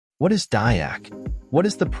What is Diac? What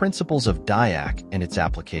is the principles of Diac and its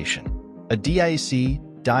application? A DIAC,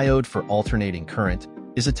 diode for alternating current,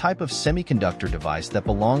 is a type of semiconductor device that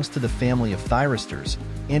belongs to the family of thyristors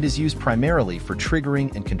and is used primarily for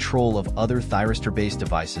triggering and control of other thyristor-based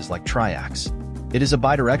devices like TRIACs. It is a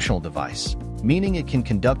bidirectional device, meaning it can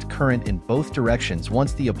conduct current in both directions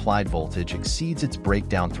once the applied voltage exceeds its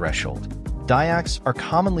breakdown threshold. Diacs are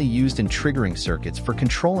commonly used in triggering circuits for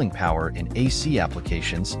controlling power in AC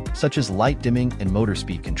applications, such as light dimming and motor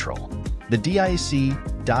speed control. The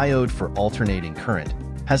DIAC, diode for alternating current,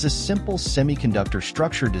 has a simple semiconductor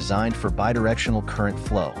structure designed for bidirectional current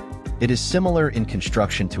flow. It is similar in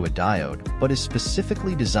construction to a diode, but is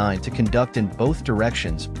specifically designed to conduct in both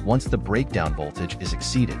directions once the breakdown voltage is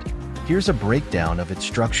exceeded. Here's a breakdown of its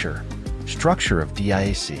structure. Structure of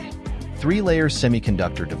DIAC. Three-layer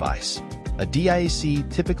semiconductor device. A DIAC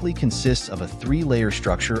typically consists of a three-layer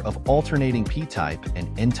structure of alternating p-type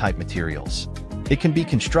and n-type materials. It can be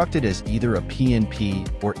constructed as either a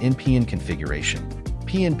PNP or NPN configuration.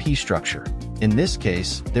 PNP structure. In this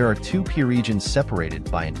case, there are two p regions separated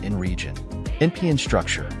by an n region. NPN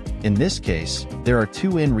structure. In this case, there are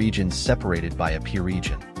two n regions separated by a p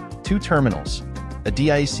region. Two terminals. A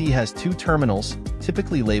DIAC has two terminals,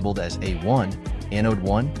 typically labeled as A1, anode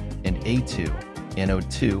 1, and A2, anode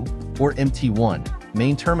 2, or MT1,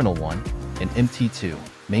 main terminal 1, and MT2,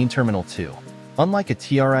 main terminal 2. Unlike a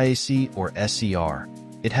TRIAC or SCR,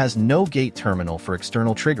 it has no gate terminal for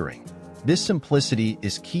external triggering. This simplicity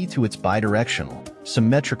is key to its bidirectional,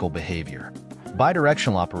 symmetrical behavior.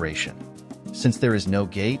 Bidirectional operation. Since there is no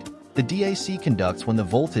gate, the DIAC conducts when the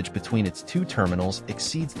voltage between its two terminals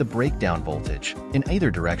exceeds the breakdown voltage in either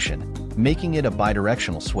direction, making it a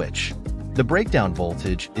bidirectional switch. The breakdown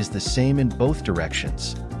voltage is the same in both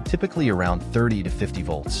directions, typically around 30 to 50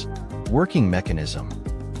 volts. Working mechanism.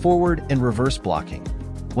 Forward and reverse blocking.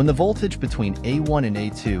 When the voltage between A1 and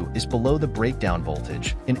A2 is below the breakdown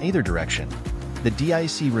voltage in either direction, the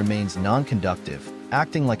DIAC remains non-conductive,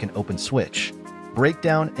 acting like an open switch.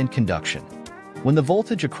 Breakdown and conduction. When the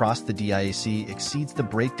voltage across the DIAC exceeds the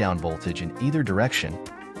breakdown voltage in either direction,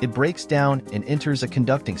 it breaks down and enters a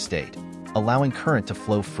conducting state, allowing current to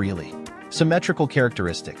flow freely. Symmetrical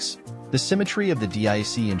characteristics. The symmetry of the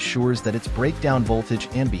DIAC ensures that its breakdown voltage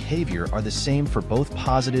and behavior are the same for both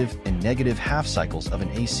positive and negative half cycles of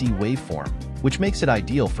an AC waveform, which makes it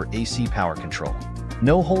ideal for AC power control.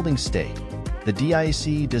 No holding state. The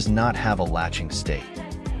DIAC does not have a latching state.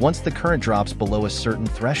 Once the current drops below a certain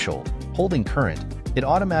threshold, holding current, it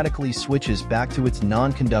automatically switches back to its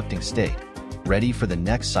non-conducting state, ready for the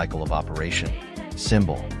next cycle of operation.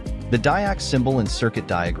 Symbol. The Diac symbol in circuit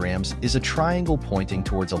diagrams is a triangle pointing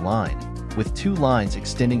towards a line, with two lines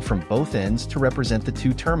extending from both ends to represent the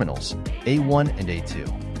two terminals, A1 and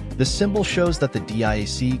A2. The symbol shows that the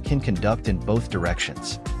DIAC can conduct in both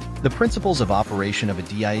directions. The principles of operation of a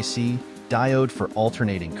DIAC, diode for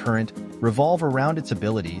alternating current, revolve around its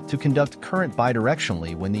ability to conduct current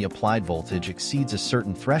bidirectionally when the applied voltage exceeds a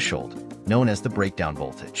certain threshold, known as the breakdown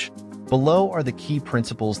voltage. Below are the key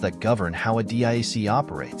principles that govern how a DIAC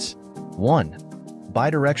operates. 1.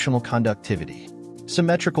 Bidirectional conductivity.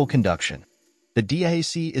 Symmetrical conduction. The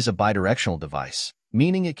DIAC is a bidirectional device,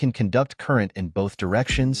 meaning it can conduct current in both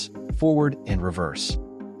directions, forward and reverse.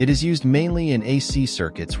 It is used mainly in AC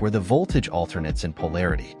circuits where the voltage alternates in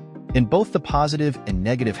polarity. In both the positive and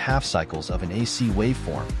negative half cycles of an AC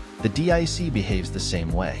waveform, the DIAC behaves the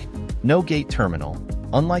same way. No gate terminal.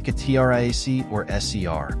 Unlike a TRIAC or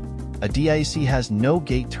SCR, a DIAC has no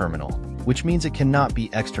gate terminal, which means it cannot be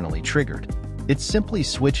externally triggered. It simply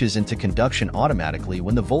switches into conduction automatically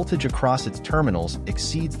when the voltage across its terminals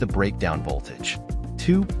exceeds the breakdown voltage.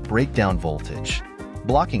 2. Breakdown voltage.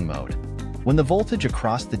 Blocking mode. When the voltage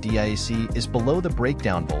across the DIAC is below the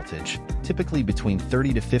breakdown voltage, typically between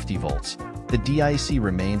 30 to 50 volts, the DIAC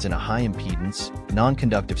remains in a high impedance,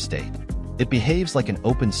 non-conductive state. It behaves like an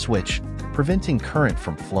open switch, preventing current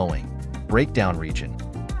from flowing. Breakdown region.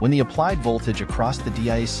 When the applied voltage across the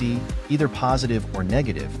DIAC, either positive or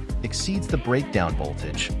negative, exceeds the breakdown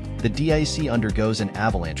voltage, the DIAC undergoes an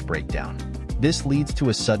avalanche breakdown. This leads to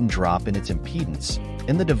a sudden drop in its impedance,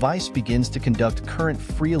 and the device begins to conduct current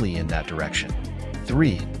freely in that direction.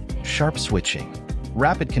 3. Sharp switching.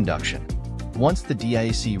 Rapid conduction. Once the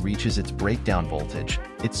DIAC reaches its breakdown voltage,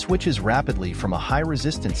 it switches rapidly from a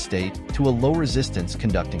high-resistance state to a low-resistance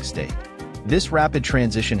conducting state. This rapid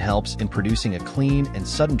transition helps in producing a clean and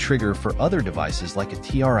sudden trigger for other devices like a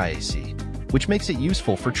TRIAC, which makes it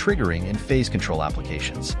useful for triggering and phase control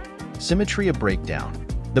applications. Symmetry of breakdown.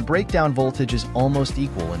 The breakdown voltage is almost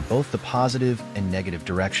equal in both the positive and negative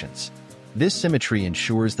directions. This symmetry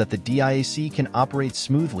ensures that the DIAC can operate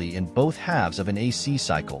smoothly in both halves of an AC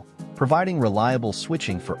cycle, providing reliable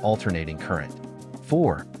switching for alternating current.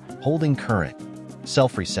 4. Holding current.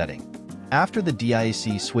 Self-resetting. After the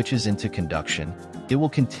DIAC switches into conduction, it will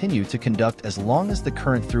continue to conduct as long as the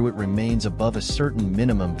current through it remains above a certain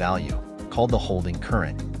minimum value, called the holding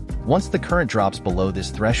current. Once the current drops below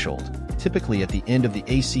this threshold, typically at the end of the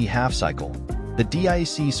AC half cycle, the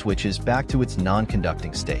DIAC switches back to its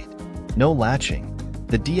non-conducting state. No latching.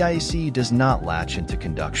 The DIAC does not latch into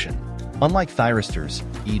conduction. Unlike thyristors,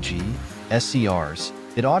 e.g., SCRs,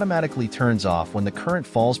 it automatically turns off when the current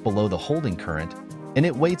falls below the holding current, and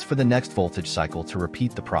it waits for the next voltage cycle to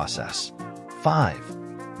repeat the process. 5.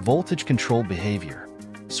 Voltage-controlled behavior.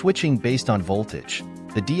 Switching based on voltage.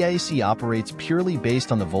 The DIAC operates purely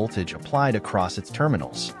based on the voltage applied across its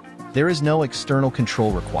terminals. There is no external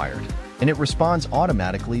control required, and it responds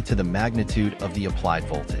automatically to the magnitude of the applied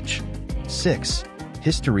voltage. 6.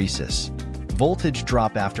 Hysteresis. Voltage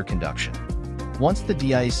drop after conduction. Once the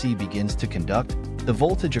DIAC begins to conduct, the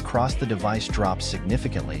voltage across the device drops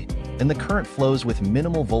significantly, and the current flows with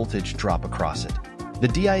minimal voltage drop across it. The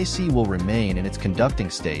DIAC will remain in its conducting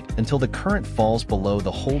state until the current falls below the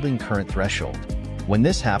holding current threshold. When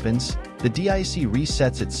this happens, the DIAC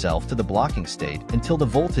resets itself to the blocking state until the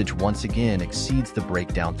voltage once again exceeds the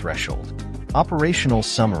breakdown threshold. Operational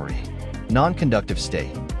summary. Non-conductive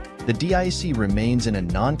state. The DIAC remains in a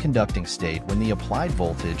non-conducting state when the applied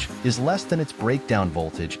voltage is less than its breakdown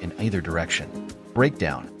voltage in either direction.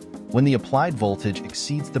 Breakdown. When the applied voltage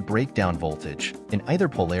exceeds the breakdown voltage in either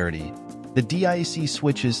polarity, the DIAC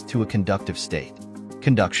switches to a conductive state.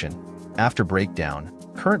 Conduction. After breakdown,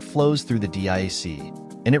 current flows through the DIAC,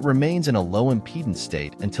 and it remains in a low impedance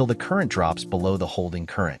state until the current drops below the holding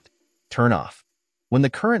current. Turn off. When the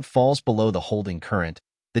current falls below the holding current,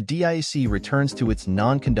 the DIAC returns to its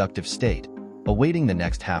non-conductive state, awaiting the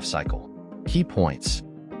next half cycle. Key points.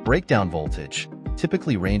 Breakdown voltage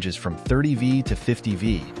typically ranges from 30V to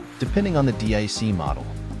 50V, depending on the DIAC model.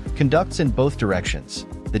 Conducts in both directions.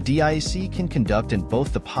 The DIAC can conduct in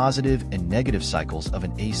both the positive and negative cycles of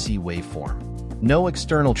an AC waveform. No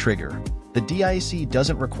external trigger. The DIAC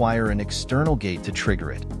doesn't require an external gate to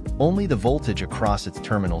trigger it. Only the voltage across its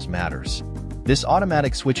terminals matters. This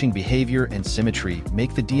automatic switching behavior and symmetry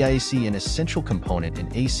make the DIAC an essential component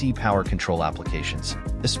in AC power control applications,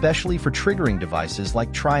 especially for triggering devices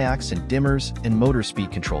like TRIACs and dimmers and motor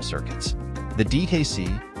speed control circuits. The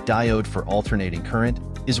DIAC, diode for alternating current,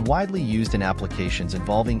 is widely used in applications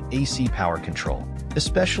involving AC power control,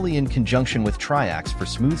 especially in conjunction with TRIACs for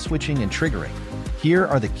smooth switching and triggering. Here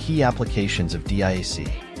are the key applications of DIAC.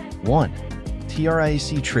 1.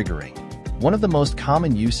 TRIAC triggering. One of the most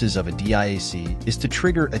common uses of a DIAC is to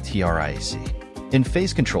trigger a TRIAC. In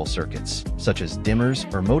phase control circuits, such as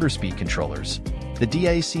dimmers or motor speed controllers, the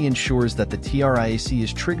DIAC ensures that the TRIAC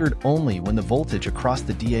is triggered only when the voltage across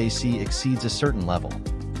the DIAC exceeds a certain level.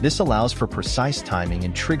 This allows for precise timing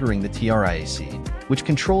in triggering the TRIAC, which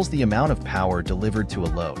controls the amount of power delivered to a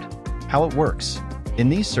load. How it works. In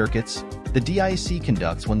these circuits, the DIAC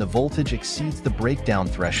conducts when the voltage exceeds the breakdown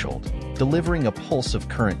threshold, delivering a pulse of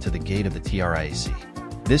current to the gate of the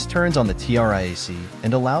TRIAC. This turns on the TRIAC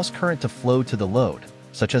and allows current to flow to the load,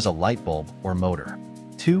 such as a light bulb or motor.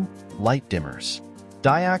 2. Light dimmers.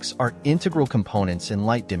 Diacs are integral components in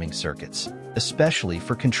light dimming circuits, especially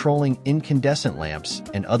for controlling incandescent lamps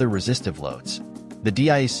and other resistive loads. The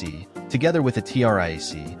DIAC, together with the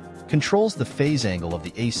TRIAC, controls the phase angle of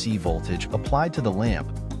the AC voltage applied to the lamp,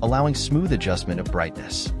 allowing smooth adjustment of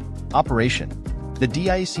brightness. Operation. The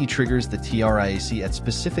DIAC triggers the TRIAC at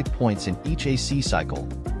specific points in each AC cycle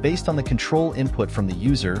based on the control input from the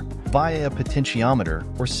user via a potentiometer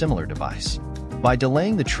or similar device. By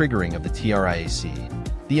delaying the triggering of the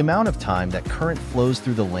TRIAC, the amount of time that current flows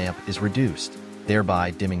through the lamp is reduced,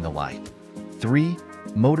 thereby dimming the light. 3.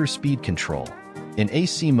 Motor speed control. In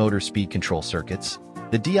AC motor speed control circuits,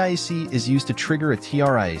 the DIAC is used to trigger a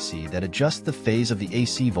TRIAC that adjusts the phase of the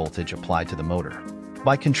AC voltage applied to the motor.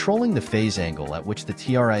 By controlling the phase angle at which the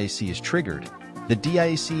TRIAC is triggered, the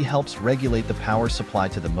DIAC helps regulate the power supply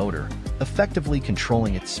to the motor, effectively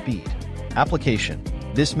controlling its speed. Application.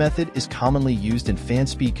 This method is commonly used in fan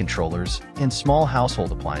speed controllers and small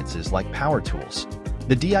household appliances like power tools.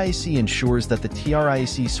 The DIAC ensures that the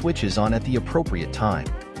TRIAC switches on at the appropriate time,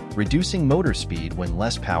 reducing motor speed when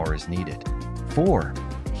less power is needed. 4.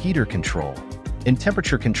 Heater control. In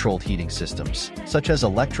temperature-controlled heating systems, such as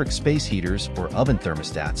electric space heaters or oven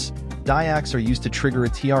thermostats, Diacs are used to trigger a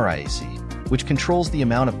TRIAC, which controls the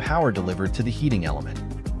amount of power delivered to the heating element.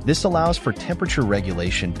 This allows for temperature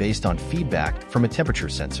regulation based on feedback from a temperature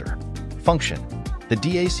sensor. Function. The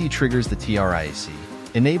DAC triggers the TRIAC,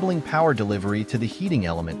 enabling power delivery to the heating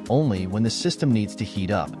element only when the system needs to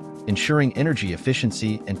heat up, ensuring energy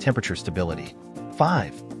efficiency and temperature stability.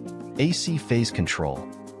 5. AC phase control.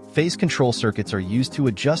 Phase control circuits are used to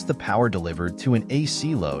adjust the power delivered to an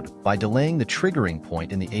AC load by delaying the triggering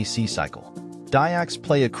point in the AC cycle. Diacs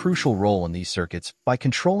play a crucial role in these circuits by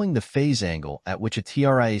controlling the phase angle at which a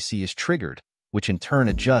TRIAC is triggered, which in turn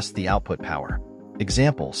adjusts the output power.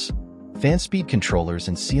 Examples: fan speed controllers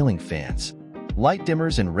and ceiling fans, light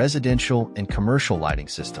dimmers in residential and commercial lighting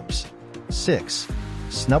systems. 6.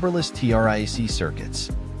 Snubberless TRIAC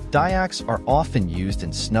circuits. Diacs are often used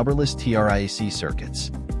in snubberless TRIAC circuits.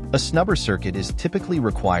 A snubber circuit is typically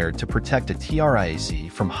required to protect a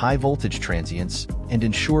TRIAC from high-voltage transients and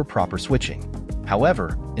ensure proper switching.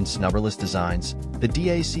 However, in snubberless designs, the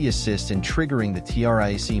DAC assists in triggering the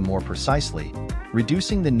TRIAC more precisely,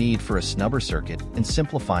 reducing the need for a snubber circuit and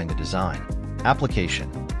simplifying the design.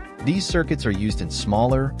 Application. These circuits are used in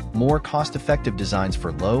smaller, more cost-effective designs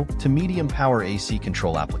for low to medium power AC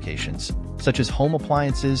control applications, such as home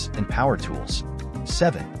appliances and power tools.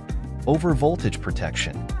 7. Overvoltage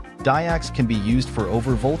protection. Diacs can be used for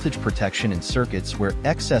overvoltage protection in circuits where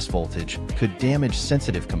excess voltage could damage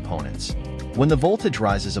sensitive components. When the voltage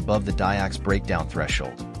rises above the diac's breakdown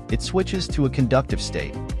threshold, it switches to a conductive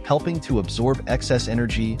state, helping to absorb excess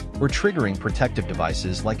energy or triggering protective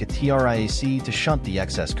devices like a TRIAC to shunt the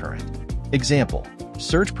excess current. Example: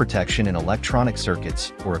 surge protection in electronic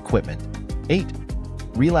circuits or equipment. 8.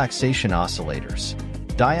 Relaxation oscillators.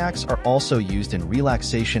 Diacs are also used in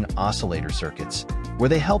relaxation oscillator circuits, where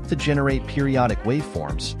they help to generate periodic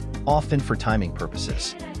waveforms, often for timing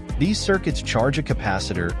purposes. These circuits charge a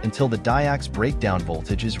capacitor until the diac's breakdown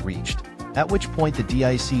voltage is reached, at which point the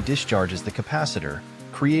DIC discharges the capacitor,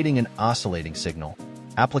 creating an oscillating signal.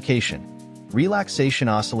 Application. Relaxation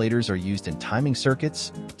oscillators are used in timing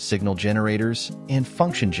circuits, signal generators, and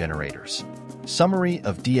function generators. Summary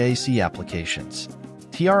of DIC applications.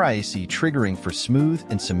 TRIAC triggering for smooth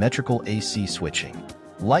and symmetrical AC switching.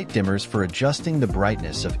 Light dimmers for adjusting the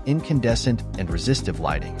brightness of incandescent and resistive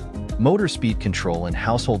lighting. Motor speed control in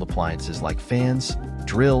household appliances like fans,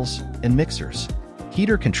 drills, and mixers.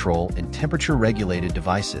 Heater control in temperature-regulated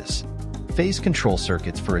devices. Phase control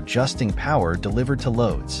circuits for adjusting power delivered to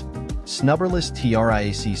loads. Snubberless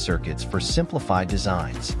TRIAC circuits for simplified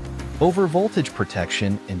designs. Overvoltage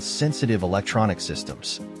protection in sensitive electronic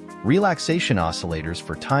systems. Relaxation oscillators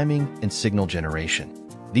for timing and signal generation.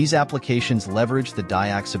 These applications leverage the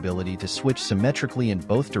diac's ability to switch symmetrically in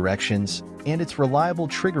both directions and its reliable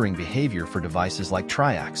triggering behavior for devices like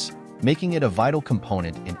TRIACs, making it a vital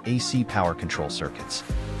component in AC power control circuits.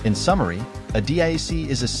 In summary, a DIAC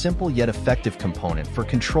is a simple yet effective component for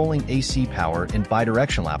controlling AC power in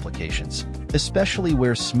bidirectional applications, especially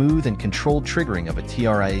where smooth and controlled triggering of a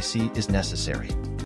TRIAC is necessary.